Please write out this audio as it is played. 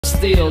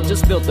still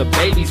just built the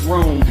baby's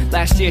room.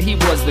 Last year he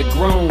was the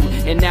groom,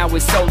 and now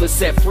his soul is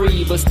set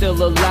free, but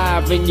still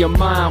alive in your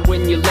mind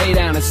when you lay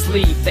down to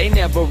sleep. They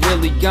never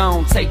really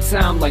gone, take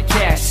time like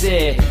Cash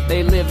said.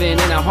 They living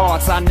in our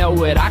hearts, I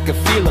know it, I can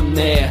feel them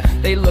there.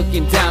 They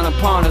looking down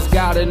upon us,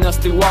 guiding us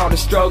through all the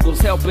struggles,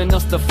 helping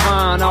us to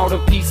find all the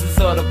pieces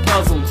of the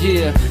puzzle.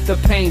 Yeah, the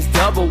pain's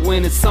double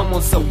when it's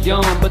someone so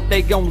young, but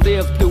they gon'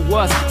 live through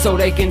us so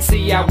they can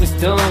see how it's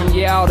done.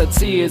 Yeah, all the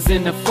tears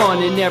and the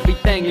fun and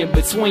everything in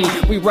between.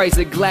 We raise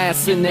a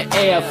glass in the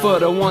air for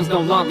the ones no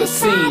longer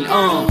seen.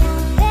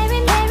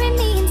 Bury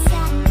me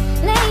inside,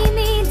 lay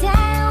me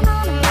down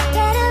on a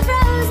bed of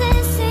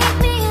roses,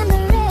 sink me in the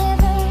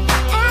river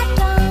at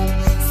dawn,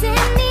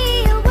 send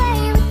me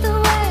away with the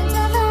words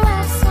of a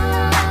love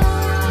song.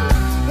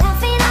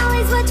 Life ain't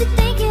always what you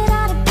think it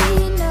ought to be,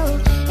 no,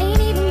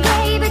 ain't even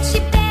gay, but she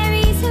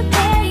buries her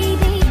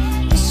baby.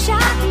 The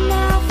sharp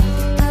mouth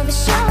of a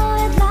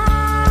short life.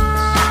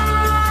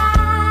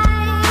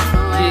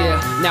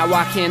 Yeah, now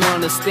I can't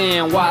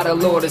understand why the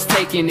Lord is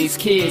taking these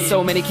kids.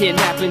 So many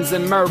kidnappings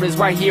and murders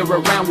right here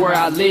around where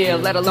I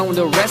live, let alone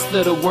the rest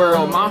of the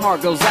world. My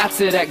heart goes out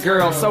to that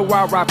girl, so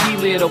R.I.P.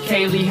 little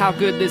Kaylee. How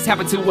could this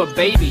happen to a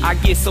baby? I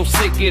get so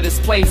sick of this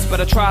place,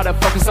 but I try to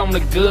focus on the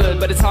good.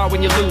 But it's hard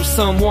when you lose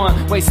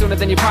someone way sooner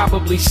than you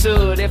probably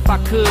should. If I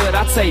could,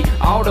 I'd take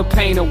all the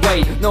pain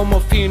away. No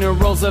more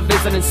funerals or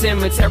visiting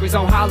cemeteries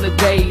on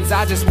holidays.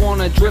 I just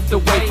wanna drift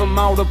away from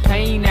all the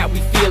pain that we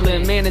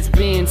feeling. Man, it's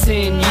been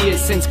 10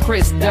 years since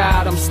Chris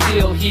died, I'm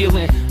still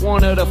healing.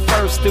 One of the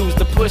first dudes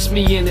to push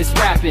me in this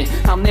rapping.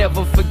 I'll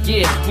never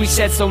forget, we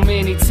shed so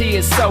many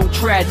tears, so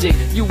tragic.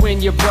 You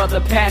and your brother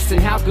passing,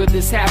 how could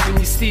this happen?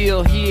 You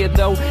still here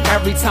though.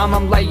 Every time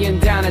I'm laying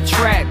down a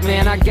track,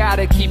 man, I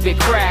gotta keep it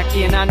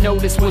cracking. I know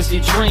this was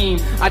your dream,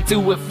 I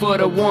do it for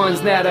the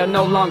ones that are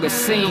no longer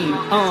seen.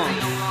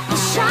 A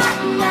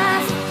sharp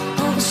knife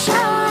of a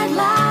short